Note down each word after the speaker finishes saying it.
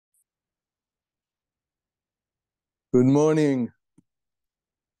Good morning,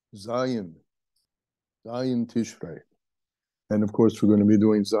 Zion Tishrei. And of course, we're going to be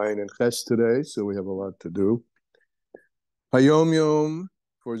doing Zion and Ches today, so we have a lot to do. Hayom Yom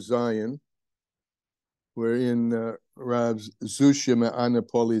for Zion. We're in Rav Zushya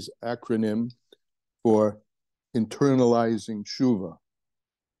Me'anapoli's acronym for internalizing Shuva.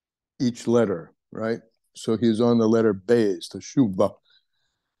 Each letter, right? So he's on the letter Beis, the Shuva,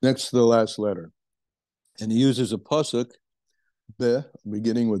 next to the last letter. And he uses a pasuk,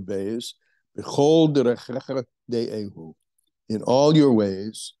 beginning with Beis, B'chol derechecha de'ehu, in all your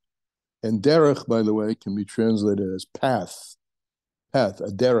ways. And derech, by the way, can be translated as path. Path, a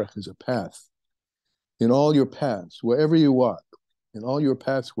derech is a path. In all your paths, wherever you walk, in all your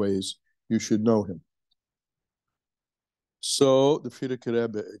pathways, you should know him. So the Frierdiker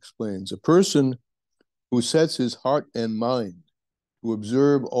Rebbe explains, a person who sets his heart and mind to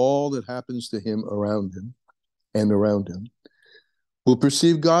observe all that happens to him around him will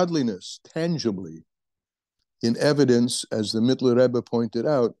perceive godliness tangibly in evidence, as the Mittler Rebbe pointed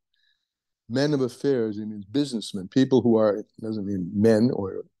out. Men of affairs, he means businessmen, people who are, doesn't mean men,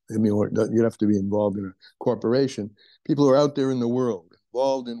 or you have to be involved in a corporation, people who are out there in the world,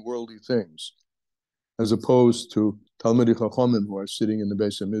 involved in worldly things, as opposed to Talmidei Chachamim who are sitting in the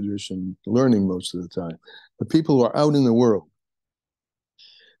Beis HaMidrash and learning most of the time. The people who are out in the world,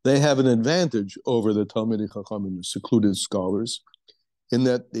 they have an advantage over the Talmidei Chachamim, the secluded scholars, in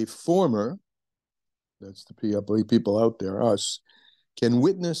that the former, that's the people out there, us, can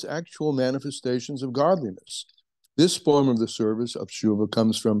witness actual manifestations of godliness. This form of the service of Shuva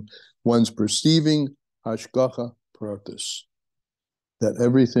comes from one's perceiving hashgacha pratis, that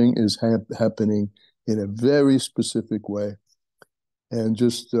everything is happening in a very specific way. And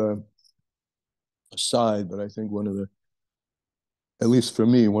just aside, but I think one of the, at least for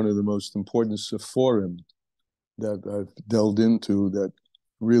me, one of the most important sephorim that I've delved into that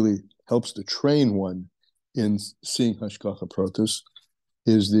really helps to train one in seeing hashgacha pratis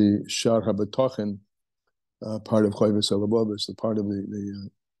is the Shar HaBatochen, part of Chayvus Elabobis, the part of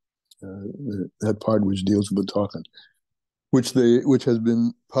that part which deals with Batochen, which has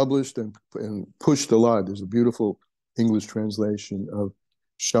been published and pushed a lot. There's a beautiful English translation of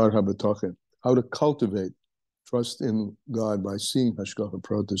Shar HaBatochen, how to cultivate trust in God by seeing hashgacha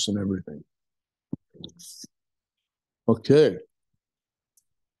pratis and everything. Okay,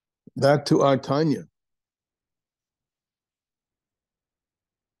 back to our Tanya.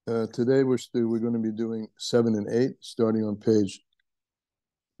 Today we're going to be doing 7 and 8, starting on page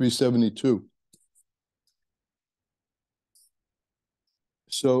 372.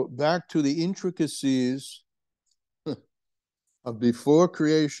 So back to the intricacies of before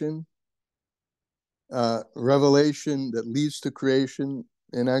creation, revelation that leads to creation,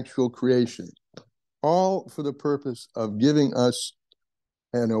 and actual creation, all for the purpose of giving us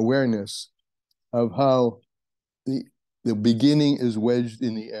an awareness of how the beginning is wedged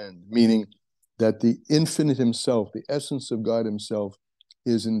in the end, meaning that the infinite himself, the essence of God himself,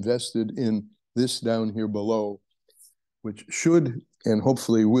 is invested in this down here below, which should and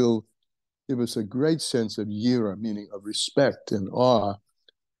hopefully will give us a great sense of yira, meaning of respect and awe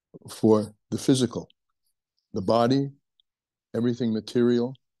for the physical, the body, everything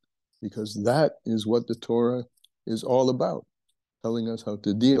material, because that is what the Torah is all about, telling us how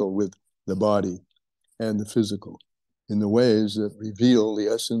to deal with the body and the physical in the ways that reveal the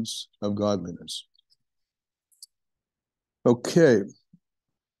essence of godliness. Okay.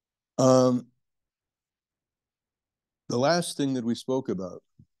 The last thing that we spoke about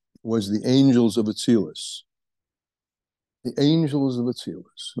was the angels of Atzilus. The angels of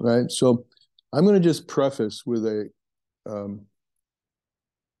Atzilus, right? So I'm going to just preface with an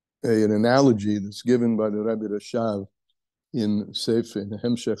analogy that's given by the Rabbi Rashav in Sefer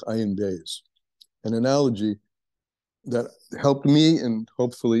Hemshech Ayin Beis, an analogy that helped me, and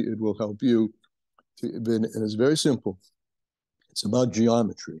hopefully it will help you. And it's very simple. It's about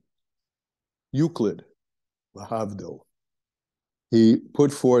geometry. Euclid, Lahavdil, he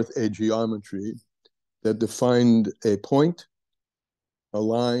put forth a geometry that defined a point, a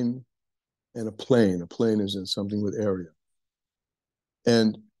line, and a plane. A plane is in something with area.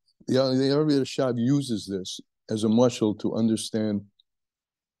 And the Rabbi Rashav uses this as a mashal to understand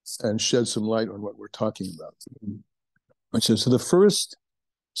and shed some light on what we're talking about. So the first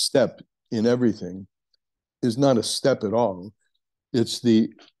step in everything is not a step at all. It's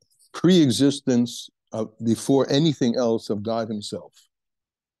the pre-existence of, before anything else, of God himself,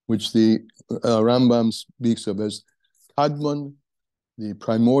 which the Rambam speaks of as Kadmon, the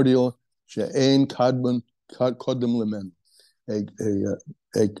primordial, She'ein Kadmon Kodem Lemen, a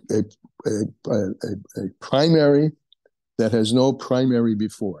primary that has no primary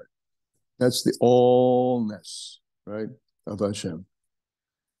before it. That's the allness, right, of Hashem.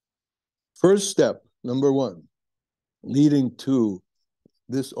 First step, number one, leading to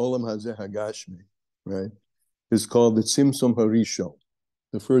this Olam Hazeh Hagashmi, right, is called the Tzimtzum Harishon,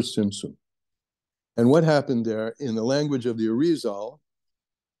 the first Tzimtzum. And what happened there, in the language of the Arizal,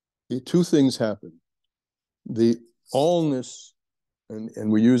 two things happened. The allness,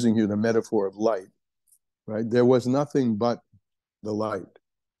 and we're using here the metaphor of light, right? There was nothing but the light,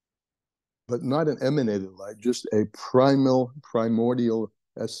 but not an emanated light, just a primordial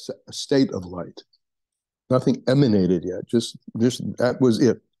state of light. Nothing emanated yet, just that was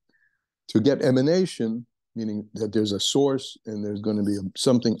it. To get emanation, meaning that there's a source and there's going to be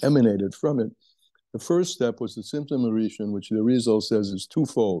something emanated from it, the first step was the Tzimtzum Harishon, which the Arizal says is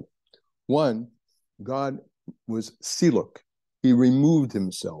twofold. One, God was siluk. He removed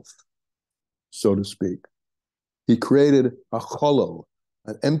himself, so to speak. He created a cholol,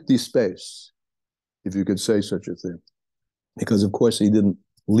 an empty space, if you could say such a thing. Because, of course, he didn't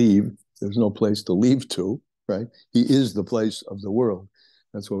leave. There's no place to leave to, right? He is the place of the world.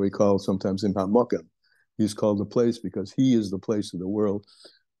 That's what we call sometimes in Hamokim. He's called the place because he is the place of the world.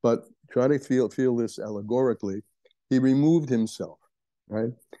 But try to feel this allegorically. He removed himself,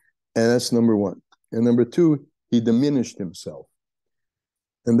 right? And that's number one. And number two, he diminished himself.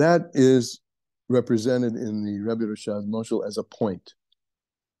 And that is represented in the Rebbe Rashad's Moshel as a point.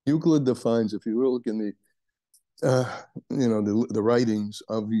 Euclid defines, if you look in the writings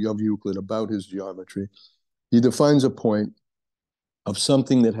of Euclid about his geometry, he defines a point of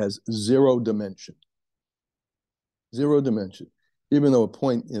something that has zero dimension. Zero dimension. Even though a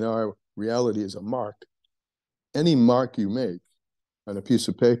point in our reality is a mark, any mark you make on a piece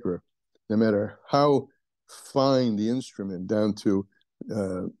of paper, no matter how fine the instrument down to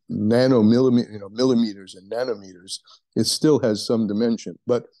millimeters and nanometers, it still has some dimension.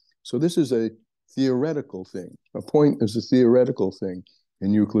 But so this is a theoretical thing. A point is a theoretical thing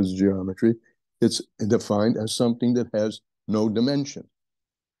in Euclid's geometry. It's defined as something that has no dimension.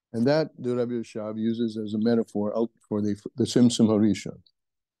 And that the Rebbe Yashav uses as a metaphor for the Tzimtzum Harishon.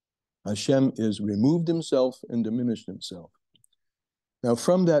 Hashem is removed himself and diminished himself. Now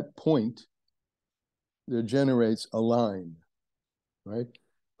from that point, there generates a line, right?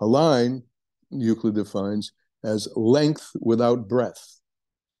 A line, Euclid defines as length without breadth,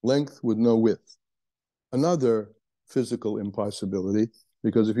 length with no width. Another physical impossibility,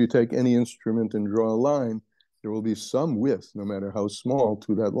 because if you take any instrument and draw a line, there will be some width, no matter how small,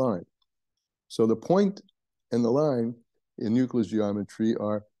 to that line. So the point and the line in Euclid's geometry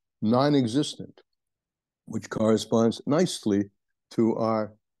are non-existent, which corresponds nicely to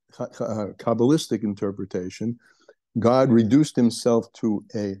our Kabbalistic interpretation. God reduced himself to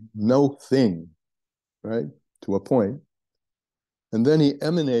a no thing, right, to a point, and then he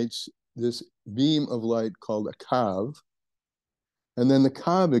emanates this beam of light called a kav, and then the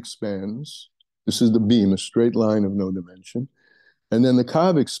kav expands. This is the beam, a straight line of no dimension, and then the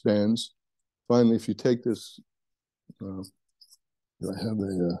kav expands. Finally, if you take this, I have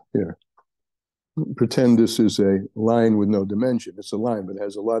here. Pretend this is a line with no dimension. It's a line, but it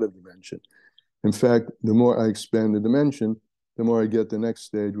has a lot of dimension. In fact, the more I expand the dimension, the more I get the next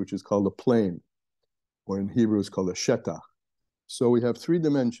stage, which is called a plane, or in Hebrew is called a shetach. So we have three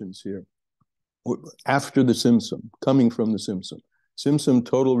dimensions here. After the Tzimtzum, coming from the Tzimtzum. Tzimtzum,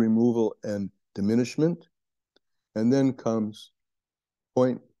 total removal and diminishment, and then comes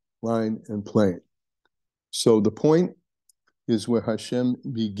point, line, and plane. So the point is where Hashem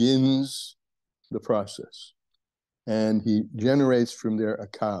begins the process, and he generates from there a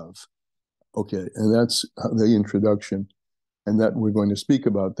kav. Okay, and that's the introduction, and that we're going to speak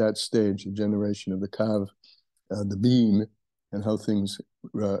about that stage, the generation of the kav, the beam, and how things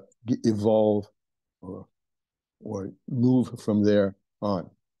evolve or move from there on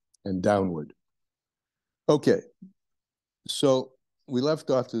and downward. Okay, so we left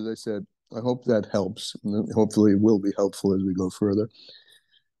off, as I said, I hope that helps. Hopefully it will be helpful as we go further.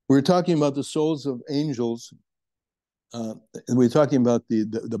 We're talking about the souls of angels. We're talking about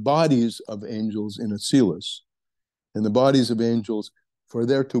the bodies of angels in Atzilus. And the bodies of angels, for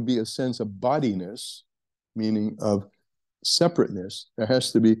there to be a sense of bodiness, meaning of separateness, there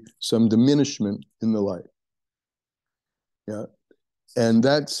has to be some diminishment in the light. Yeah. And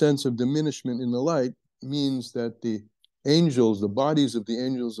that sense of diminishment in the light means that the angels, the bodies of the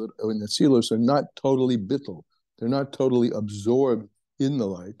angels in the Atzilus are not totally bittul. They're not totally absorbed in the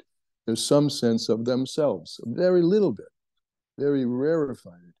light. There's some sense of themselves, a very little bit, very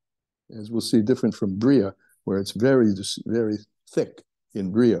rarefied, as we'll see, different from Bria, where it's very thick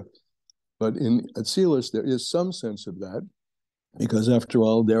in Bria. But in Atzilus, there is some sense of that, because after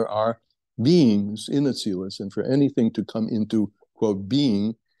all, there are beings in Atzilus, and for anything to come into, quote,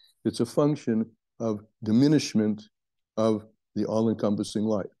 being, it's a function of diminishment of the all-encompassing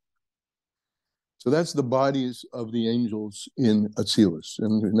light. So that's the bodies of the angels in Atzilus,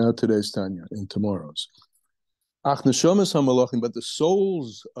 and now today's Tanya, and tomorrow's. Ach neshamas hamalachim, but the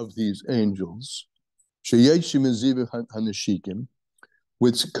souls of these angels, sheyeshim eziv hanashikim,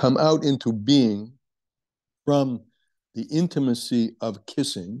 which come out into being from the intimacy of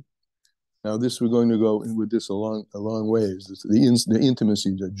kissing. Now, this we're going to go with this a long ways. The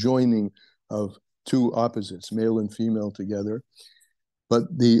intimacy, the joining of two opposites, male and female, together.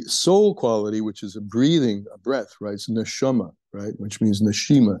 But the soul quality, which is a breathing, a breath, right? It's neshama, right? Which means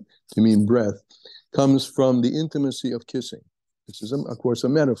neshima, to mean breath, comes from the intimacy of kissing. This is, of course, a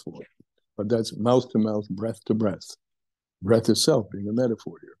metaphor, but that's mouth to mouth, breath to breath. Breath itself being a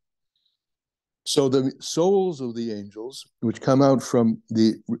metaphor here. So the souls of the angels, which come out from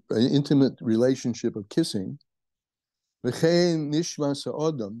the intimate relationship of kissing, the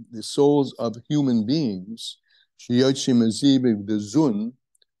souls of human beings, the zun,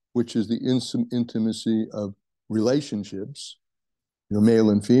 which is the intimacy of relationships, male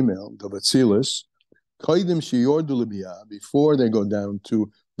and female, the Atzilus, before they go down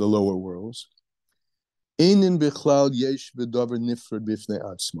to the lower worlds, even though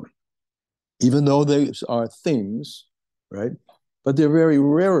they are things, right? But they're very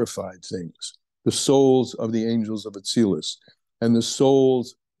rarefied things. The souls of the angels of Atzilus and the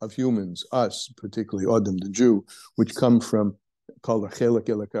souls of humans, us, particularly Adam, the Jew, which come from, called a chelek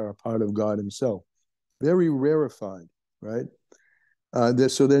elokar, part of God himself. Very rarefied, right?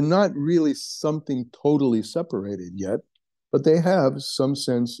 So they're not really something totally separated yet, but they have some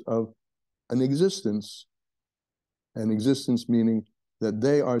sense of an existence meaning that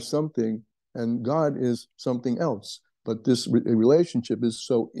they are something and God is something else. But this relationship is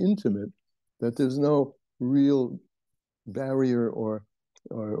so intimate that there's no real barrier or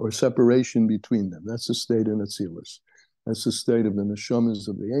separation between them. That's the state in Atzilus. That's the state of the neshamas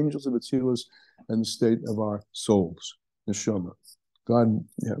of the angels of Atzilus and the state of our souls, neshama. God,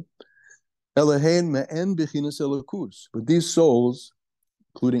 yeah. Elohein me'en bechinas elokus. But these souls,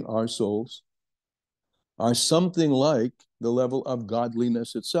 including our souls, are something like the level of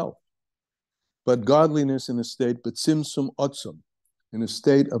godliness itself. But godliness in a state, but tzimtzum otzum, in a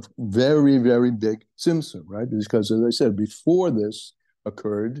state of very, very big tzimtzum, right? Because, as I said, before this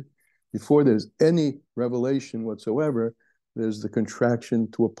occurred, before there's any revelation whatsoever, there's the contraction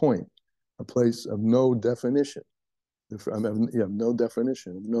to a point, a place of no definition. No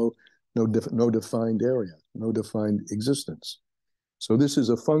definition, no defined area, no defined existence. So this is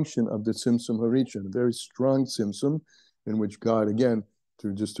a function of the tzimtzum harichin, a very strong tzimtzum, in which God, again,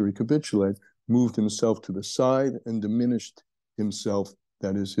 just to recapitulate, moved himself to the side and diminished himself,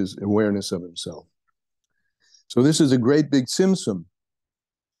 that is his awareness of himself. So this is a great big tzimtzum.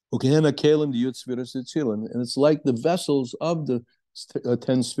 And it's like the vessels of the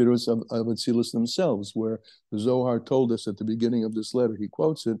 10 spheres of Atzilus themselves, where the Zohar told us at the beginning of this letter, he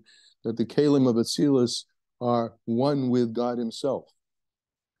quotes it, that the Kalim of Atzilus are one with God himself.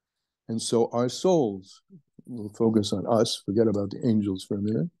 And so our souls, we'll focus on us, forget about the angels for a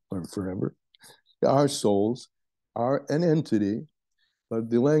minute, or forever. Our souls are an entity, but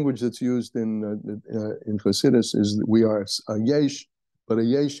the language that's used in Chassidus is that we are a yesh, but a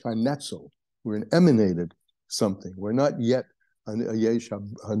yesh hanetzel. We're an emanated something. We're not yet a yesh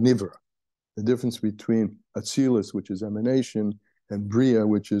hanivra. The difference between Atzilus, which is emanation, and Bria,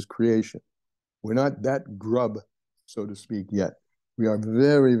 which is creation. We're not that grub, so to speak, yet. We are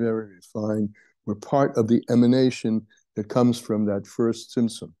very, very refined. We're part of the emanation that comes from that first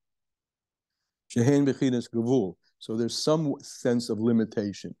tzimtzum. Shehen bechinas gavul. So there's some sense of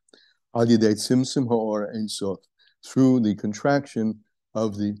limitation. Agidei tzimtzum ha'or ein sof, through the contraction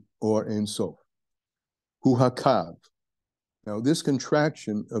of the or ein sof. Hu hakav. Now this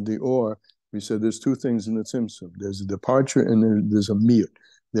contraction of the or, we said there's two things in the tzimtzum. There's a departure and there's a mute.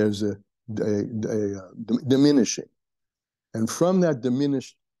 There's a diminishing. And from that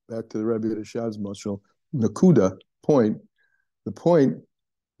diminished, back to the Rebbe Rashad's mashal, nakuda, point, the point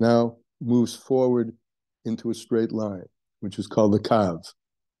now moves forward into a straight line, which is called the kav,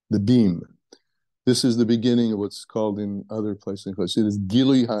 the beam. This is the beginning of what's called in other places. It is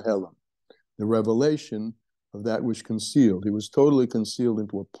gilui hahelam, the revelation of that which concealed. It was totally concealed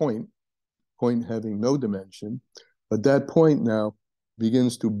into a point having no dimension, but that point now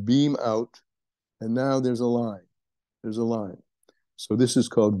begins to beam out, and now there's a line. There's a line. So this is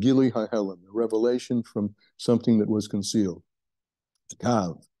called gilui hahelam, the revelation from something that was concealed. The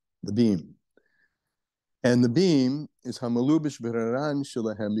kav. the beam. And the beam is hamalubish b'raran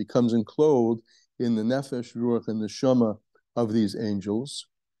shelahem, becomes enclosed in the nefesh, ruach, and the neshama of these angels,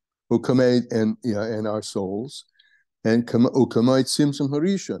 and our souls, and ukamait simsum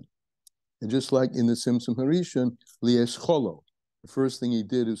harishon. And just like in the simsum harishon, liyesh cholo, the first thing he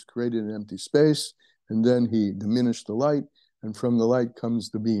did is created an empty space, and then he diminished the light, and from the light comes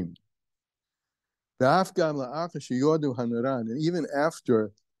the beam. And even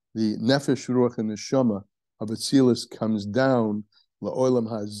after the nefesh, ruach, and neshama of Atzilus comes down la'olam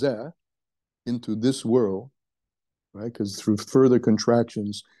hazeh, into this world, right? Because through further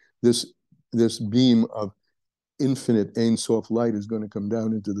contractions, this beam of infinite Ein Sof light is going to come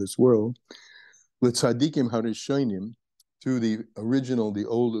down into this world. L'tzadikim harishonim, to the original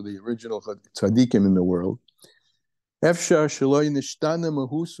tzadikim in the world. Efshar sheloi nishtana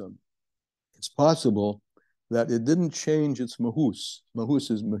mahusam. It's possible that it didn't change its mahus. Mahus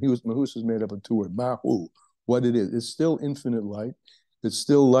is made up of two words. Mahu, what it is. It's still infinite light. It's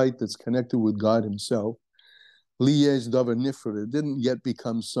still light that's connected with God Himself. Liyez davar nifra. It didn't yet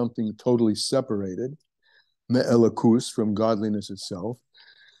become something totally separated. Me'elakus, from godliness itself.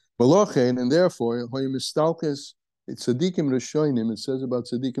 Balochen, and therefore, hoymistalkes, tzadikim rishonim, it says about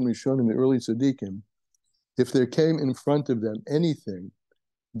tzadikim rishonim, the early tzadikim, if there came in front of them anything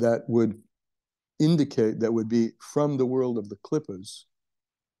that would indicate, that would be from the world of the klippas,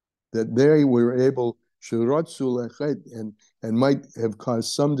 that they were able, and might have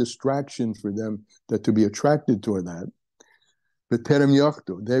caused some distraction for them, that to be attracted toward that, but terem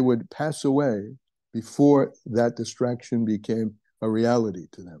yochdu, they would pass away before that distraction became a reality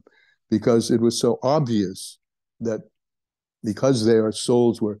to them, because it was so obvious that, because their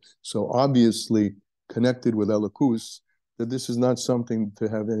souls were so obviously connected with Elokus, that this is not something to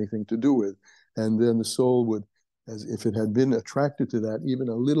have anything to do with. And then the soul would, as if it had been attracted to that even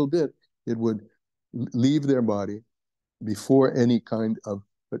a little bit, it would leave their body before any kind of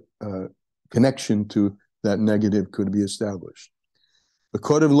connection to that negative could be established. And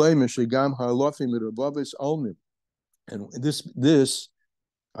this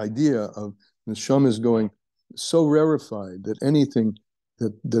idea of neshama is going so rarefied that anything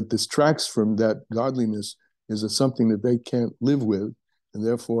that distracts from that godliness is something that they can't live with, and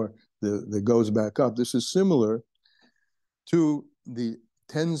therefore that goes back up. This is similar to the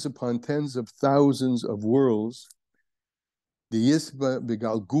tens upon tens of thousands of worlds, the Yisba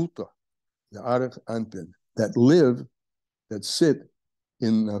Begalgulta, the Arach Anpin, that sit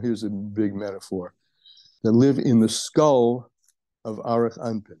in, now here's a big metaphor, that live in the skull of Arach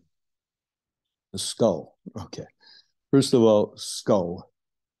Anpin. The skull, okay. First of all, skull.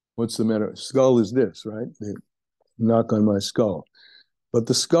 What's the matter? Skull is this, right? They knock on my skull. But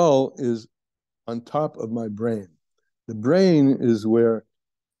the skull is on top of my brain. The brain is where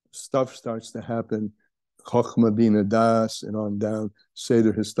stuff starts to happen, Chochma Bina Das, and on down,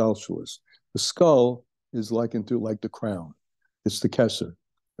 Seder Histalshalis. The skull is likened to like the crown. It's the Keser,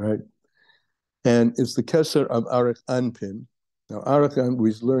 right? And it's the Keser of Arach Anpin. Now, Arach Anpin,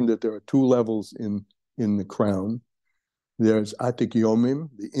 we've learned that there are two levels in the crown. There's Atik Yomim,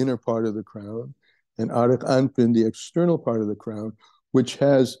 the inner part of the crown, and Arach Anpin, the external part of the crown, which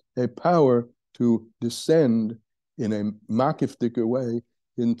has a power to descend in a makiftika way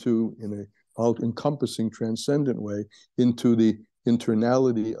in an all-encompassing, transcendent way into the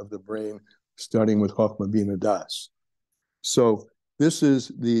internality of the brain, starting with Chochma Bina Das. So this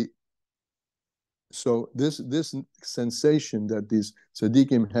sensation that these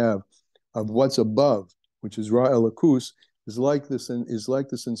tzaddikim have of what's above, which is Ra Elakus, is like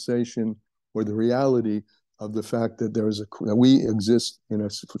the sensation or the reality of the fact that that we exist in a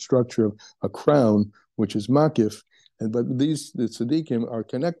structure of a crown, which is makif, but the tzaddikim are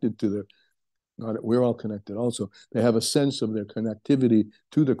connected to we're all connected also. They have a sense of their connectivity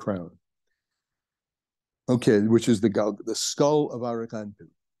to the crown. Okay, which is the skull of Arach Anpin,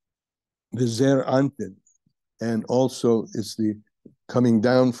 the Zer Anpin, and also it's the coming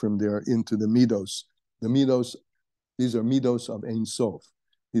down from there into the midos. The midos, these are midos of Ein Sof.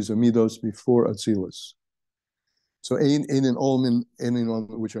 These are midos before Atzilus. So Ein and Olmin,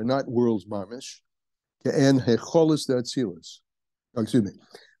 which are not worlds mamish, and Hecholis the Atzilus. Excuse me.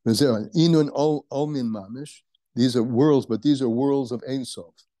 Inun Olmin mamish. These are worlds, but these are worlds of Ein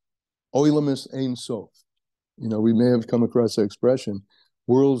Sof. Oilamis Ein Sof. We may have come across the expression,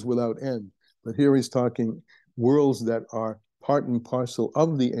 worlds without end. But here he's talking worlds that are part and parcel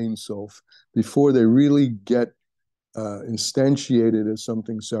of the Ein Sof before they really get instantiated as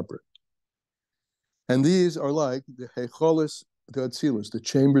something separate. And these are like the Hecholis, to Atzilus, the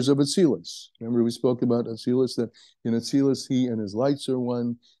chambers of Atzilus. Remember we spoke about Atzilus, that in Atzilus he and his lights are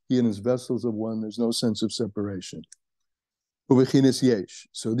one, he and his vessels are one, there's no sense of separation. Ubechinas Yesh.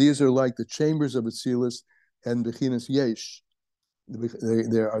 So these are like the chambers of Atzilus and Bechinas Yesh.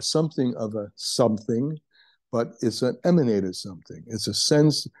 They are something of a something, but it's an emanated something. It's a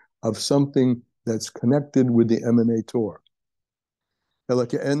sense of something that's connected with the emanator.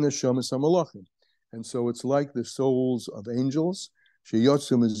 And so it's like the souls of angels,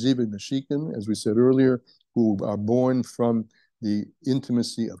 as we said earlier, who are born from the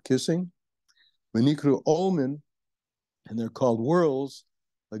intimacy of kissing. And they're called worlds,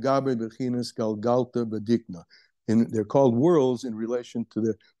 and they're called worlds in relation to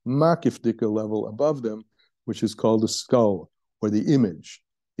the makifdika level above them, which is called the skull, or the image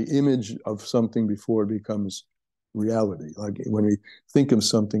of something before it becomes reality. Like when we think of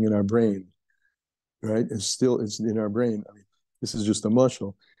something in our brain, right? It's in our brain. I mean, this is just a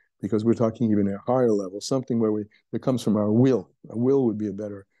muscle, because we're talking even at a higher level, something where it comes from our will. A will would be a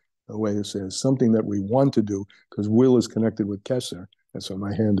better way to say it. Something that we want to do, because will is connected with Keser. And so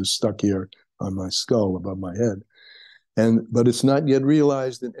my hand is stuck here on my skull above my head. But it's not yet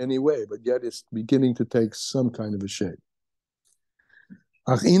realized in any way, but yet it's beginning to take some kind of a shape.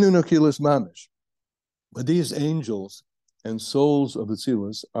 But these angels and souls of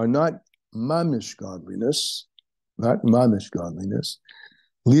Atzilus are not mamish godliness,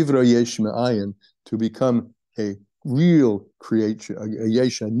 livra yesh me'ayin, to become a real creature, a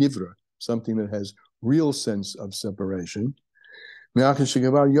yesha nivra, something that has real sense of separation. The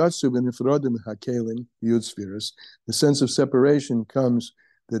sense of separation comes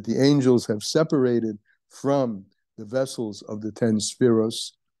that the angels have separated from the vessels of the 10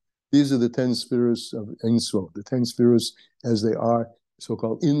 spheros. These are the 10 spheros of Ein Sof, the 10 spheros as they are,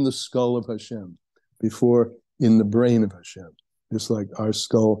 so-called in the skull of Hashem, before in the brain of Hashem, just like our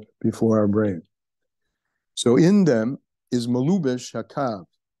skull before our brain. So in them is Malubesh Hakav.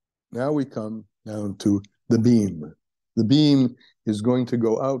 Now we come down to the beam. The beam is going to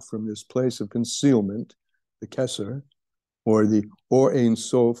go out from this place of concealment, the Keser, or the Or Ein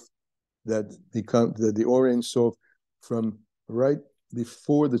Sof, that the Or Ein Sof from right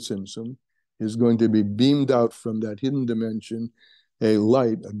before the Tzimtzum is going to be beamed out from that hidden dimension, a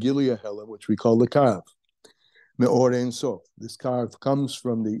light, a Gilia Hela, which we call the Kav. Me'or Ein Sof. This Kav comes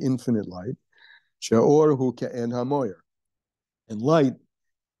from the infinite light. She'or hu ke'en hamoyer. And light,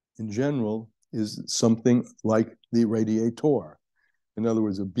 in general, is something like the radiator. In other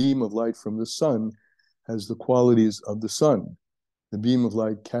words, a beam of light from the sun has the qualities of the sun. The beam of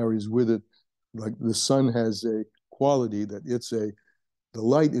light carries with it, like the sun has a quality that the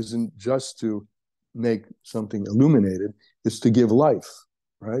light isn't just to make something illuminated, it's to give life,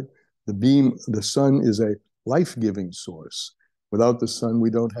 right? The sun is a life-giving source. Without the sun, we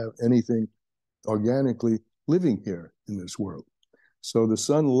don't have anything organically living here in this world. So the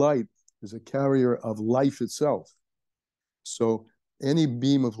sunlight is a carrier of life itself. So any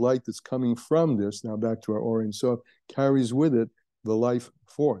beam of light that's coming from this, now back to our Or Ein Sof, carries with it the life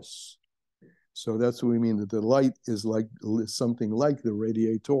force. So that's what we mean, that the light is like something like the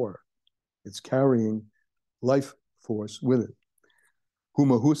radiator. It's carrying life force with it.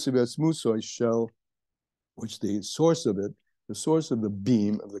 Which the source of it, the source of the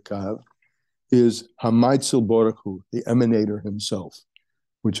beam of the Kav, is Hamaitzel Baruch Hu, the emanator himself,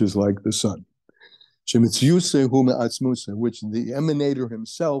 which is like the sun. Which the emanator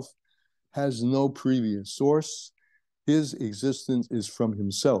himself has no previous source. His existence is from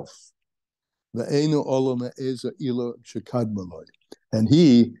himself. And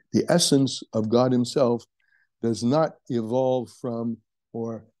he, the essence of God himself, does not evolve from,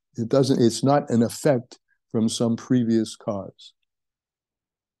 or it's not an effect from some previous cause.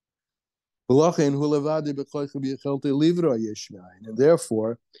 And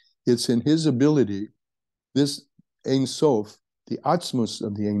therefore, it's in his ability, this Ein Sof, the Atzmus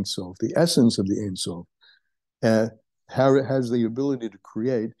of the Ein Sof, the essence of the Ein Sof, has the ability to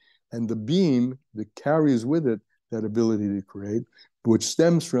create, and the beam that carries with it that ability to create, which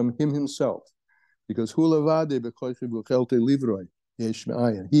stems from him himself. Because he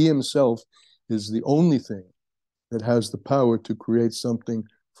himself is the only thing that has the power to create something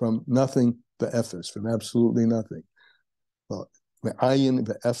from nothing, from absolutely nothing. Well, from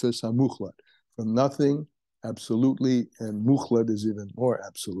nothing, absolutely, and muchlat is even more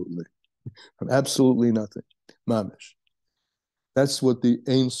absolutely. From absolutely nothing, mamish. That's what the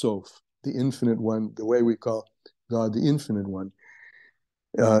Ein Sof, the infinite one, the way we call God the infinite one,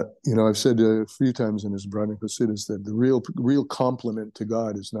 I've said a few times in his Brahman Hasidus that the real compliment to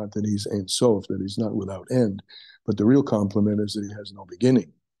God is not that he's Ein Sof, that he's not without end, but the real compliment is that he has no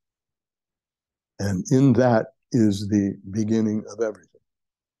beginning. And in that is the beginning of everything.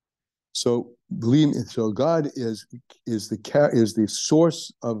 So God is the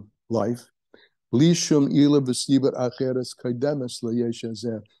source of life,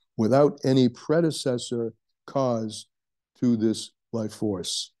 without any predecessor cause to this life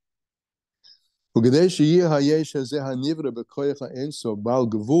force.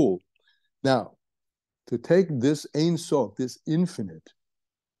 Now, to take this Ein Sof, this infinite,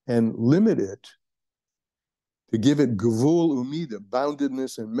 and limit it, to give it gevul umida,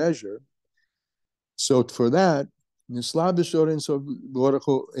 boundedness and measure. So for that, the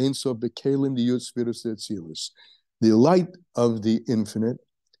light of the infinite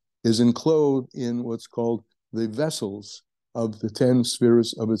is enclosed in what's called the vessels of the 10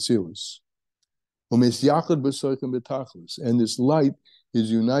 spheres of Atzilus. And this light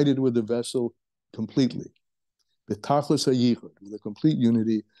is united with the vessel completely. With a complete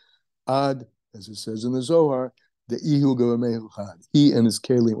unity, ad, as it says in the Zohar, the ihu gavamehad. He and his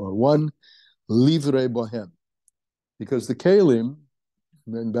kelim are one, livrei bohem. Because the kelim,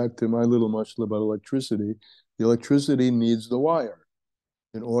 and then back to my little mashal about electricity, the electricity needs the wire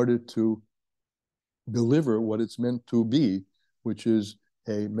in order to deliver what it's meant to be, which is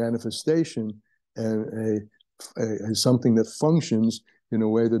a manifestation and a something that functions in a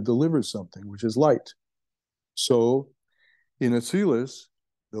way that delivers something, which is light. So in Atzilus,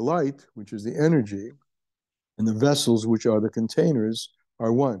 the light, which is the energy, and the vessels, which are the containers,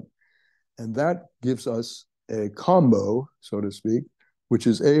 are one. And that gives us a combo, so to speak, which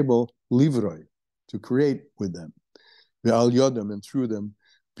is able, livroi, to create with them. Ve'al yodam, and through them,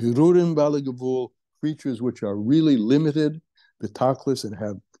 pirurim balagavul, creatures which are really limited, betachlis, and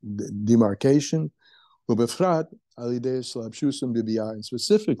have demarcation, ubefrat, alidei slabshusam bibiyah, and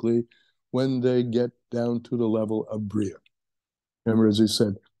specifically when they get down to the level of bria. Remember, as he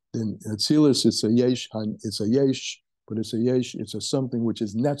said, in Atzilus, it's a yesh, but it's a yesh, it's a something which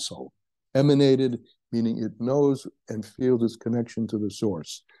is netzel, emanated, meaning it knows and feels its connection to the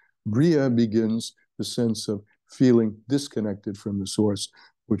source. Bria begins the sense of feeling disconnected from the source,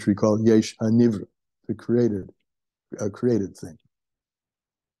 which we call yesh hanivra, a created thing.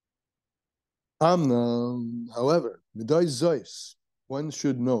 However, midai zois, one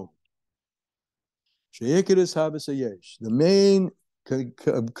should know, sheyekiris habes a yesh, the main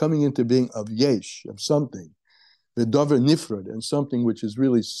coming into being of yesh, of something, the dover nifrad, and something which is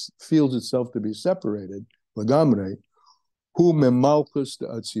really feels itself to be separated, lagamre, hu memalchus de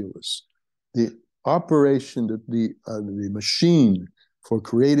atzilus. The operation, the machine for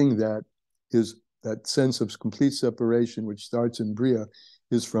creating that is that sense of complete separation, which starts in bria,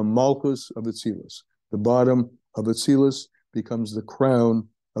 is from malchus of atzilus. The bottom of atzilus becomes the crown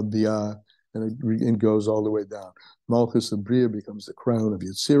of bia, and it goes all the way down. Malchus of bria becomes the crown of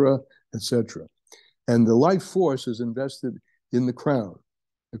Yetzirah, etc. And the life force is invested in the crown.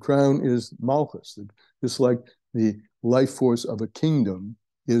 The crown is Malchus, just like the life force of a kingdom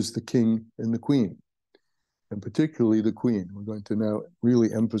is the king and the queen, and particularly the queen. We're going to now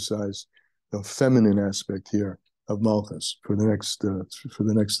really emphasize the feminine aspect here of Malchus for the rest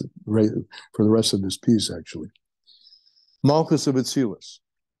of this piece, actually. Malchus of Atzilus.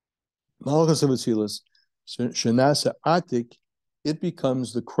 Malchus of Atzilus, Shenasa Atik, it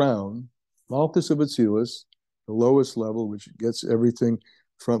becomes the crown. Malchus of Atzilus, the lowest level, which gets everything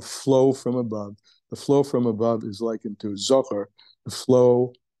from flow from above. The flow from above is likened to Zohar, the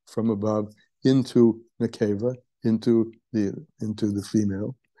flow from above into Nekeva, into the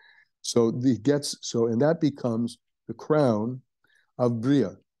female. And that becomes the crown of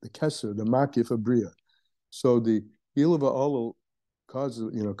Bria, the Keser, the Makif of Bria. So the Ilava Olol, cause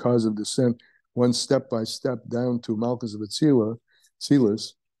of descent, one step by step down to Malchus of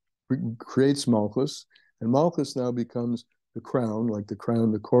Atzilus, creates Malchus, and Malchus now becomes the crown, the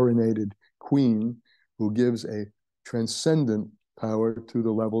coronated queen, who gives a transcendent power to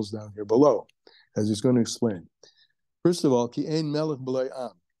the levels down here below, as he's going to explain. First of all, ki ein melech b'lei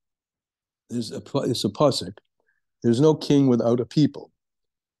am. It's a pasuk. There's no king without a people.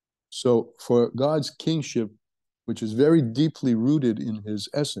 So for God's kingship, which is very deeply rooted in his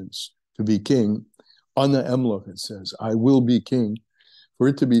essence, to be king, Ana Emloch, it says, I will be king. For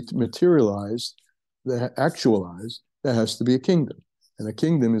it to be materialized, actualized, there has to be a kingdom. And a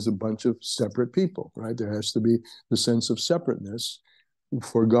kingdom is a bunch of separate people, right? There has to be the sense of separateness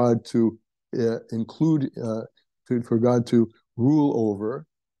for God to for God to rule over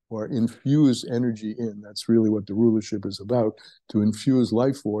or infuse energy in. That's really what the rulership is about, to infuse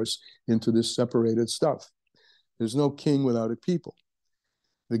life force into this separated stuff. There's no king without a people.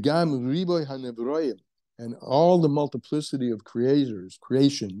 V'gam riboy hanevroyim, and all the multiplicity of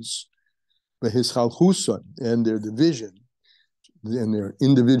creations, v'hischalchuson, and their division, and their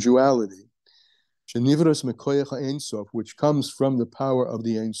individuality, shenivras mekoyach ha'Ein Sof, which comes from the power of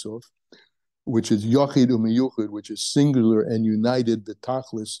the Ein Sof, which is Yochid Umiyuchid, which is singular and united, the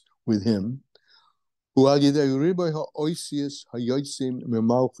Tachlis, with him.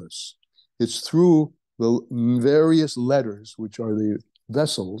 It's through the various letters, which are the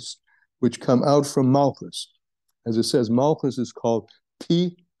vessels, which come out from Malchus. As it says, Malchus is called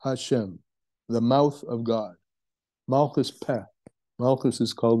Pi Hashem, the mouth of God. Malchus Peh. Malchus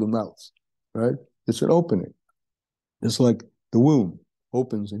is called the mouth, right? It's an opening. It's like the womb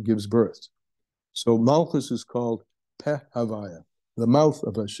opens and gives birth. So Malchus is called Peh Havaya, the mouth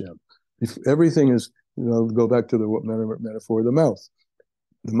of Hashem. If everything is, go back to the metaphor of the mouth.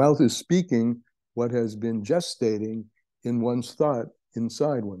 The mouth is speaking what has been gestating in one's thought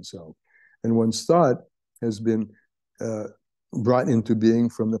inside oneself. And one's thought has been brought into being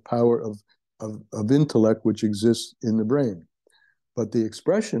from the power of intellect which exists in the brain. But the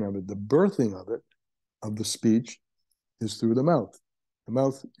expression of it, the birthing of it, of the speech, is through the mouth. The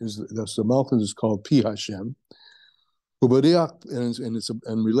mouth is called Pi Hashem,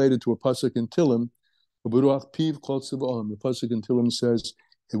 and related to a pasuk in Tillim. The pasuk in Tillim says,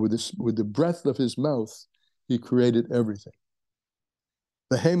 with the breath of his mouth, he created everything.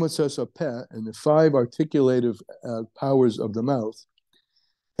 The Hemotzas Peh, and the 5 articulative powers of the mouth,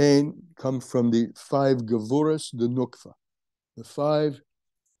 come from the 5 Gevuras de Nukva. The 5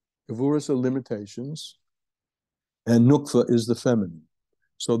 Gevuras are limitations, and Nukva is the feminine.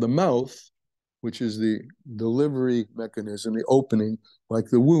 So the mouth, which is the delivery mechanism, the opening, like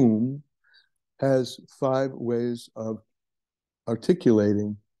the womb, has 5 ways of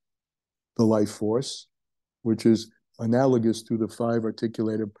articulating the life force, which is analogous to the 5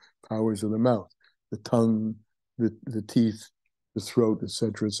 articulated powers of the mouth: the tongue, the teeth, the throat,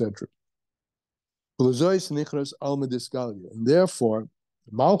 etc., etc. And therefore,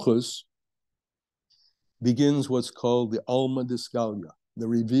 Malchus begins what's called the Alma Disgalia, the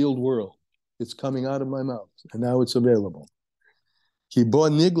revealed world. It's coming out of my mouth, and now it's available.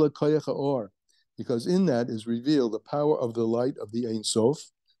 Because in that is revealed the power of the light of the Ein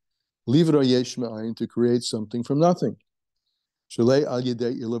Sof, Livra Yesh Me'ayin, to create something from nothing. Shalei al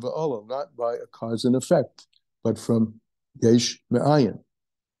Yedei Ilava Olam, not by a cause and effect, but from Yesh Me'ayin.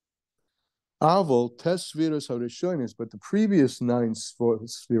 Avol tes Sfiros HaRishonis, but the previous 9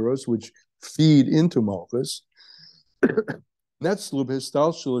 Sfiros, which feed into Malchus, Netzlub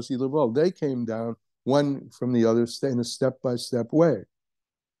Histalshalis Ilavol, they came down one from the other in a step-by-step way.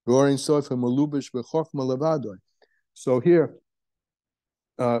 So here,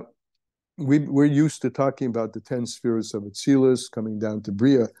 we're used to talking about the 10 spheres of Atzilus coming down to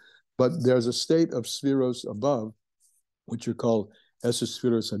Bria, but there's a state of spheros above, which are called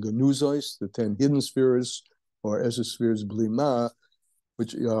Esespheros Haganuzois, the 10 hidden spheres, or Esespheros Blima,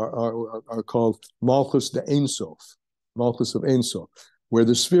 which are called Malchus de Ein Sof, Malchus of Ein Sof, where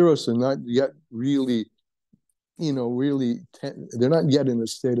the spheros are not yet really, they're not yet in a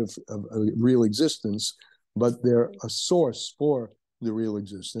state of real existence, but they're a source for the real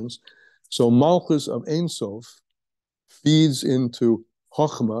existence. So Malchus of Ein Sof feeds into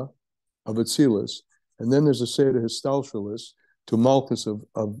Chochmah of Atzilus, and then there's a Seder Histalshalis to Malchus of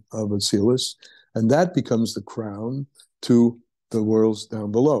Atzilus, and that becomes the crown to the worlds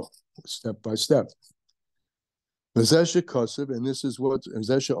down below, step by step. And this is what's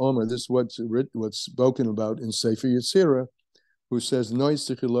spoken about in Sefer Yetzirah, who says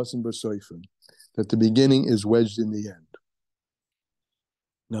that the beginning is wedged in the end.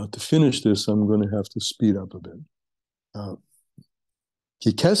 Now, to finish this, I'm going to have to speed up a bit.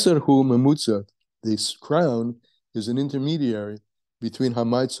 This crown is an intermediary between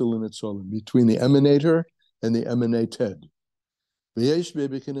Hamaitzel and Etzolim, between the emanator and the emanated.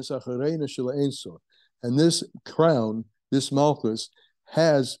 And this crown, this Malchus,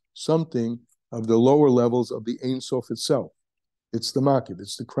 has something of the lower levels of the Ein Sof itself. It's the Makib,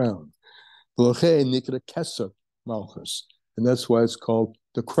 it's the crown. Malchus. And that's why it's called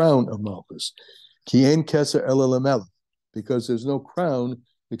the crown of Malchus. Because there's no crown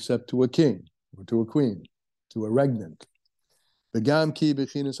except to a king, or to a queen, to a regnant. And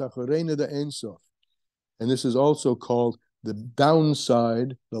this is also called the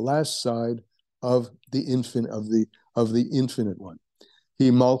downside, the last side of the infinite, of the infinite one.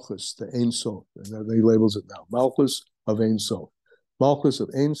 He Malchus, the Ein Sof, and he labels it now, Malchus of Ein Sof. Malchus of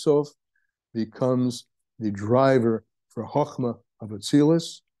Ein Sof becomes the driver for Chochmah of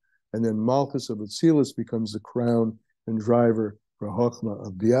Atzilus, and then Malchus of Atzilus becomes the crown and driver for Chochmah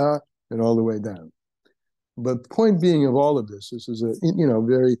of Biyah, and all the way down. But the point being of all of this is a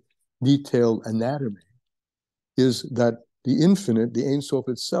very detailed anatomy, is that the infinite, the Ein Sof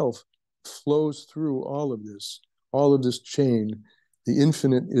itself, flows through all of this chain. The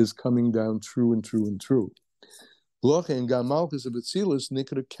infinite is coming down through and through and through. And Gam Malchus of Atzilus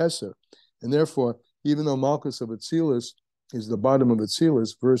nikra Keser. And therefore, even though Malchus of Atzilus is the bottom of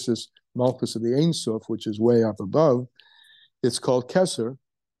Atzilus versus Malchus of the Ein Sof, which is way up above, it's called Keser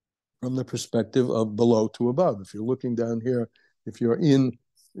from the perspective of below to above. If you're looking down here, if you're in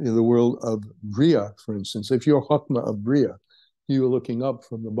the world of Bria, for instance, if you're Chochmah of Bria, you are looking up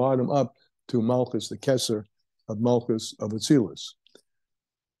from the bottom up to Malchus, the Keser of Malchus of Atzilus.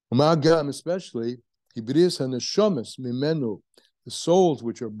 Umagam, especially, Hibrias HaNeshomes Mimenu, the souls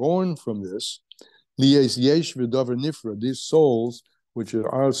which are born from this, Lies Yesh V'Dover Nifra, these souls, which are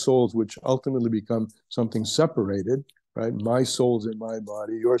our souls, which ultimately become something separated, right? My soul's in my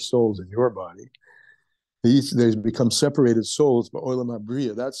body, your soul's in your body. They become separated souls, but Olam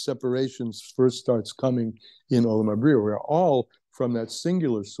HaBriya, that separation first starts coming in Olam HaBriya. We're all from that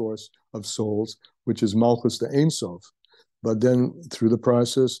singular source of souls, which is Malchus the Ein Sof. But then through the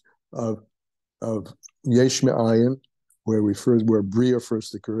process of Yesh Me'ayin, where Bria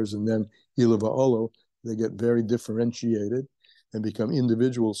first occurs, and then Ila Va'olo, they get very differentiated and become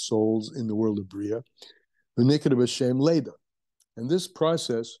individual souls in the world of Bria. V'nikra b'shem Leda. And this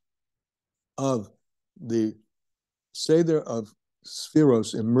process of the Seder of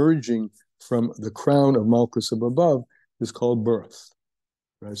Spheros emerging from the crown of Malchus of above is called birth.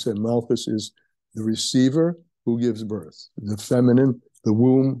 I said Malchus is the receiver who gives birth, the feminine, the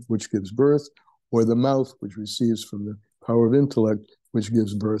womb, which gives birth, or the mouth, which receives from the power of intellect, which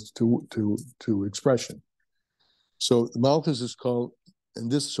gives birth to expression. So Malchus is called,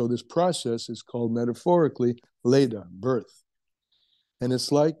 this process is called metaphorically Leda, birth. And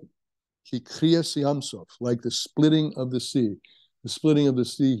it's like Hikriyas Yamsov, like the splitting of the sea. The splitting of the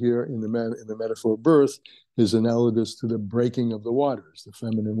sea here in the metaphor of birth is analogous to the breaking of the waters, the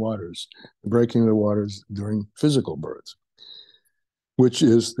feminine waters, the breaking of the waters during physical birth, which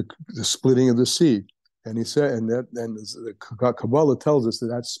is the splitting of the sea. And he said, and the Kabbalah tells us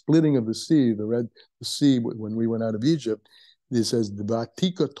that splitting of the sea, the sea, when we went out of Egypt, he says the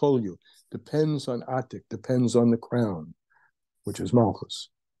Batika Tolyu depends on Atik, depends on the crown, which is Malchus.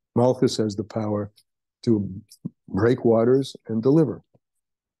 Malchus has the power to break waters and deliver.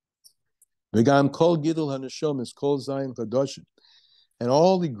 V'gam kol gidul haneshomis kol zayin kadoshim, and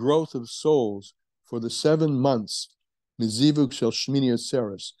all the growth of souls for the 7 months, mizivuk shel shmini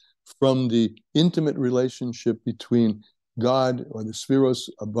atzeres, from the intimate relationship between God or the Spheros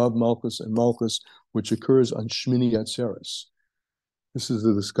above Malchus and Malchus, which occurs on Shmini Atzeres. This is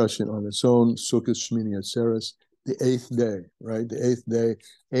the discussion on its own, Sukkot Shmini Atzeres, the 8th day, right? The 8th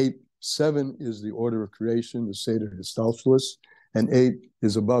day, 7 is the order of creation, the Seder Histalshalis, and 8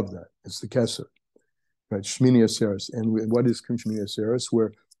 is above that. It's the Keser, right? Shmini Atzeres. And what is Shmini Atzeres?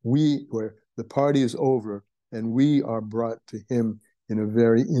 Where the party is over and we are brought to him in a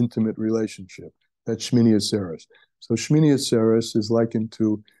very intimate relationship. That's Shmini Atzeres. So Shmini Atzeres is likened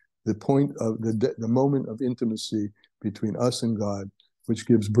to the point of the moment of intimacy between us and God, which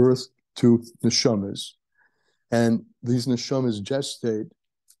gives birth to neshamas. And these neshamas gestate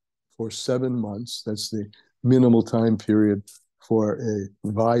for 7 months. That's the minimal time period for a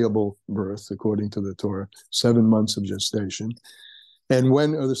viable birth, according to the Torah, 7 months of gestation. And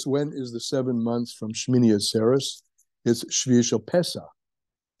when is the 7 months from Shmini Atzeres? It's Shvi Shel Pesach.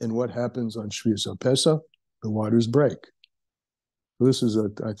 And what happens on Shvi Shel Pesach? The waters break. So this is,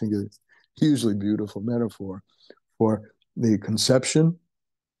 I think, a hugely beautiful metaphor for the conception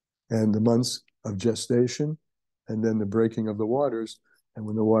and the months of gestation, and then the breaking of the waters. And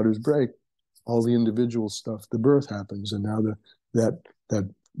when the waters break, all the individual stuff, the birth happens, and now that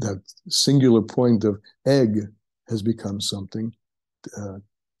singular point of egg has become something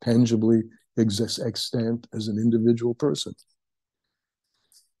tangibly extant as an individual person.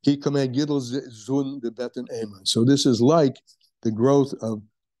 So this is like the growth of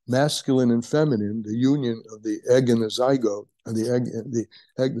masculine and feminine, the union of the egg and the zygote, and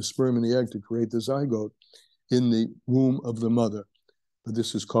the sperm and the egg to create the zygote in the womb of the mother. But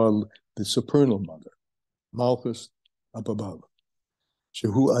this is called the supernal mother, Malchus up above.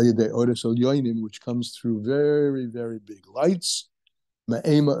 Which comes through very, very big lights,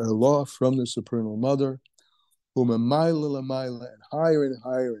 Ma'ema Elah, from the supernal mother, and higher and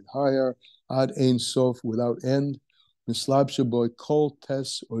higher and higher, Ad Ein Sof, without end, Nislabsha boy kol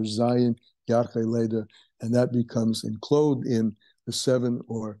tes or zayin yarchei leder, and that becomes enclosed in the 7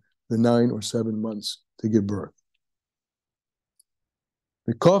 or the 9 or 7 months to give birth.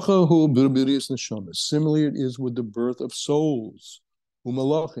 Similarly, it is with the birth of souls,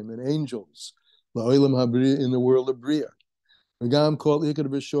 umalachim, and angels, in the world of Bria.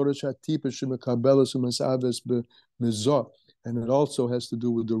 And it also has to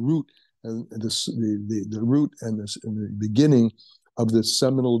do with the root and the root and the beginning of the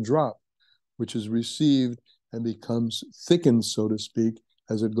seminal drop, which is received and becomes thickened, so to speak,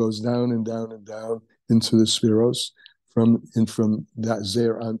 as it goes down and down and down into the spheros from that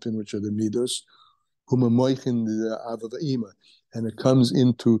Zeir Anpin, which are the midos, and it comes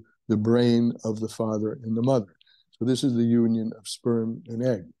into the brain of the father and the mother. So this is the union of sperm and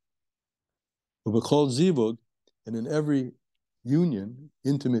egg. And in every union,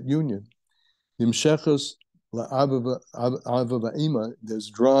 intimate union, there's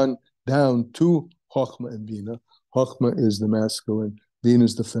drawn down to Chochma and Bina. Chochma is the masculine, Bina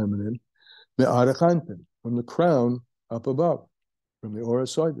is the feminine. From the crown up above, from the Ora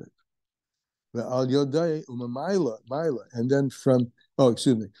Soidet. And then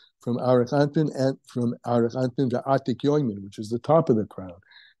from Arich Anpin and from Arich Anpin to Atik Yoimin, which is the top of the crown.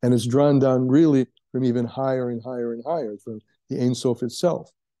 And it's drawn down really from even higher and higher and higher, from the Ein Sof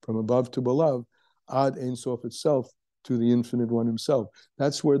itself, from above to below, Ad Ein Sof itself to the Infinite One himself.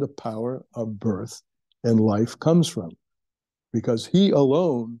 That's where the power of birth and life comes from. Because he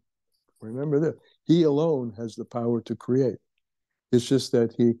alone, remember this, he alone has the power to create. It's just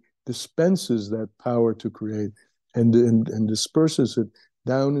that he dispenses that power to create and disperses it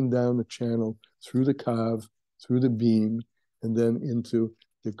down and down the channel, through the kav, through the beam, and then into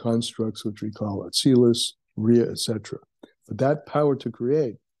the constructs which we call Atzilus, Ria, etc. But that power to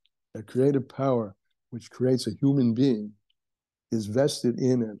create, that creative power which creates a human being, is vested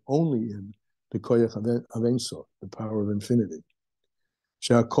in and only in the Koyach of Ein Sof, the power of infinity.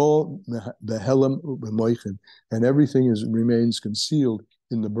 Shakol behelam b'moichin, and everything remains concealed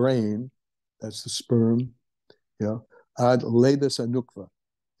in the brain. That's the sperm, ad ledas anukva,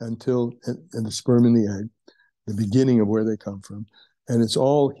 until and the sperm and the egg, the beginning of where they come from, and it's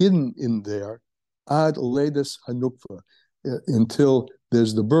all hidden in there. Ad ledas hanukva, until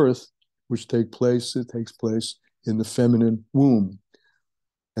there's the birth, which takes place in the feminine womb,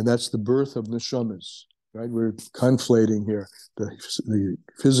 and that's the birth of neshamas. Right, we're conflating here the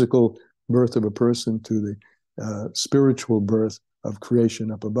physical birth of a person to the spiritual birth of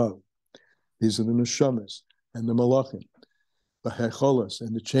creation up above. These are the neshamas and the malachim, the hecholas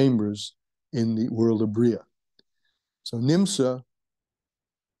and the chambers in the world of Bria. So Nimsa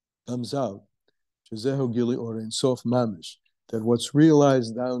comes out, Shezehu Gili or in Sof Mamish, that what's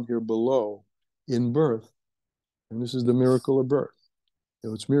realized down here below in birth, and this is the miracle of birth,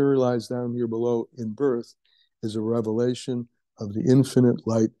 what's realized down here below in birth is a revelation of the infinite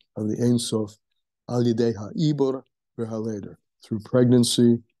light of the Ein Sof, al yidei ha'ibor v'haleder, through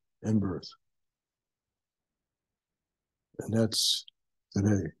pregnancy and birth. And that's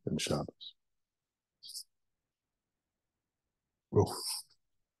today in Shabbos. Oh,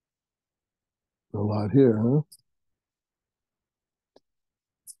 a lot here, huh?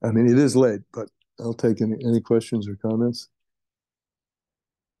 I mean, it is late, but I'll take any questions or comments.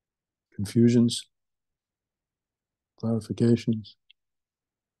 Confusions, clarifications.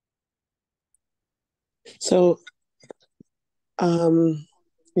 So, again,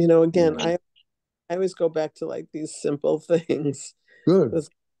 I always go back to like these simple things. Good.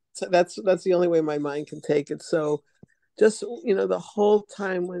 So that's the only way my mind can take it. So, just the whole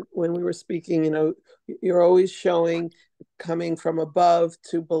time when we were speaking, you're always showing coming from above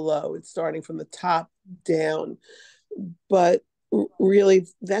to below. It's starting from the top down, but really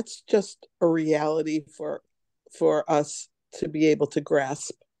that's just a reality for us to be able to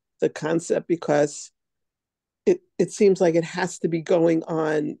grasp the concept, because it seems like it has to be going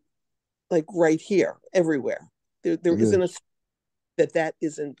on like right here everywhere. There isn't a that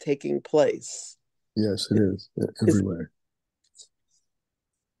isn't taking place. Yes, it is everywhere.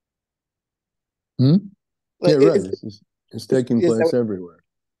 Yeah, right. It's taking place everywhere.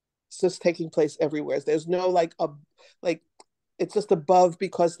 It's just taking place everywhere. There's no like it's just above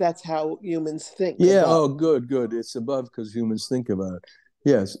because that's how humans think. Yeah. Above. Oh, good. It's above because humans think about it.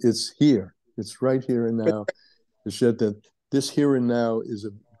 Yes, it's here. It's right here and now. The shit that this here and now is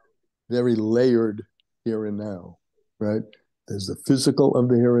a very layered here and now, right? There's the physical of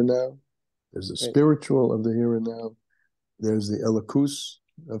the here and now. There's the spiritual of the here and now. There's the elokus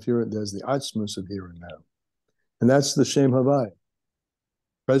of here. There's the atzmus of here and now. And that's the Shem Havai.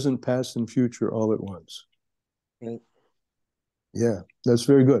 Present, past, and future all at once. Right. Yeah, that's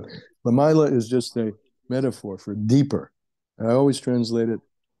very good. Lamaila is just a metaphor for deeper. And I always translate it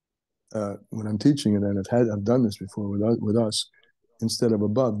when I'm teaching it, and I've done this before with us, instead of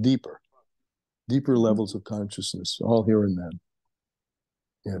above, deeper levels of consciousness, all here and then.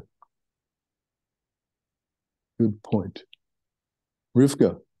 Yeah, good point.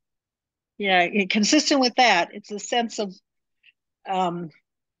 Rivka. Yeah, consistent with that, it's a sense of higher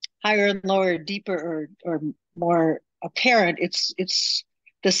and lower, deeper or more apparent. It's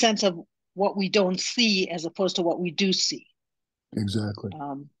the sense of what we don't see as opposed to what we do see. Exactly.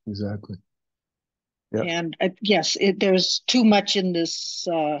 Exactly. Yeah. And yes, there's too much in this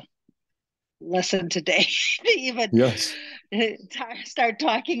lesson today to even start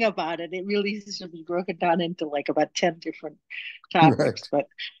talking about it. It really should be broken down into like about 10 different topics. Right.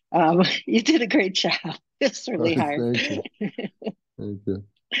 But you did a great job. It's really hard. Thank you. Thank you.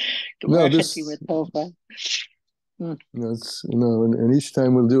 No, this that's and each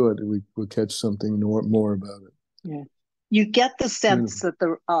time we'll do it, we'll catch something more about it. Yeah. You get the sense that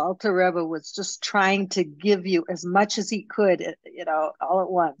the Alter Rebbe was just trying to give you as much as he could, all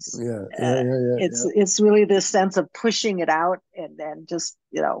at once. Yeah. It's really this sense of pushing it out and then just,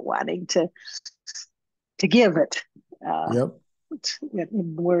 wanting to give it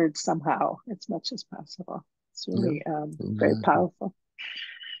in words somehow as much as possible. It's really very powerful.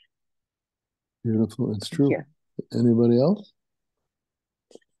 Beautiful. It's true. Anybody else?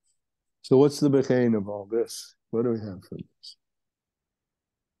 So what's the bechain of all this? What do we have for this?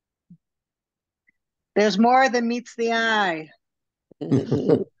 There's more than meets the eye.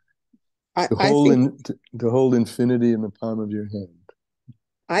 To hold infinity in the palm of your hand.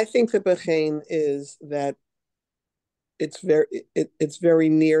 I think the bechain is that it's very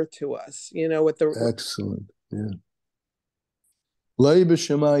near to us. With the excellent. Yeah. Lay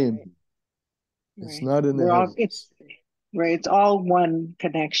b'shamayim. It's not in the heavens. It's all one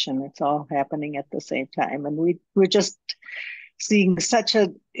connection. It's all happening at the same time. And we're just seeing such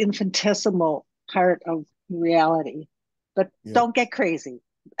an infinitesimal part of reality. But don't get crazy.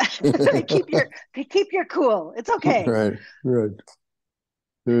 keep your cool. It's okay. Right.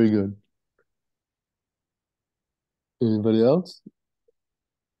 Very good. Anybody else?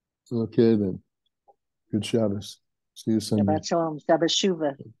 Okay then. Good Shabbos. See you Sunday. Shabbat Shalom. Shabbos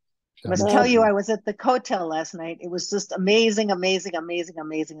Shuvah. I must tell you, I was at the Kotel last night. It was just amazing.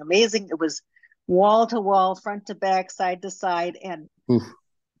 It was wall to wall, front to back, side to side. And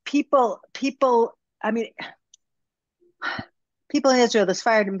people, I mean, people in Israel, the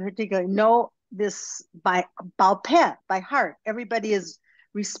Sfarad in particular, know this by heart. Everybody is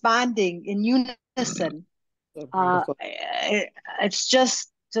responding in unison. It's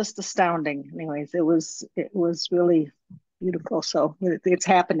just astounding. Anyways, it was really beautiful. So it's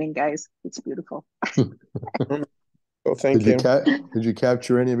happening, guys. It's beautiful. Well, thank you. Did you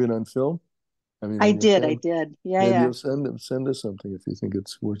capture any of it on film? I did. Yeah. Maybe you'll send us something if you think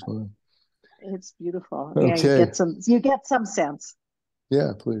it's worthwhile. It's beautiful. Okay. Yeah, you get some sense.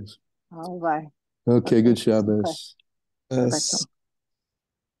 Yeah, please. All right. Okay, good Shabbos. Yes.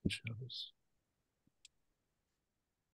 Good Shabbos.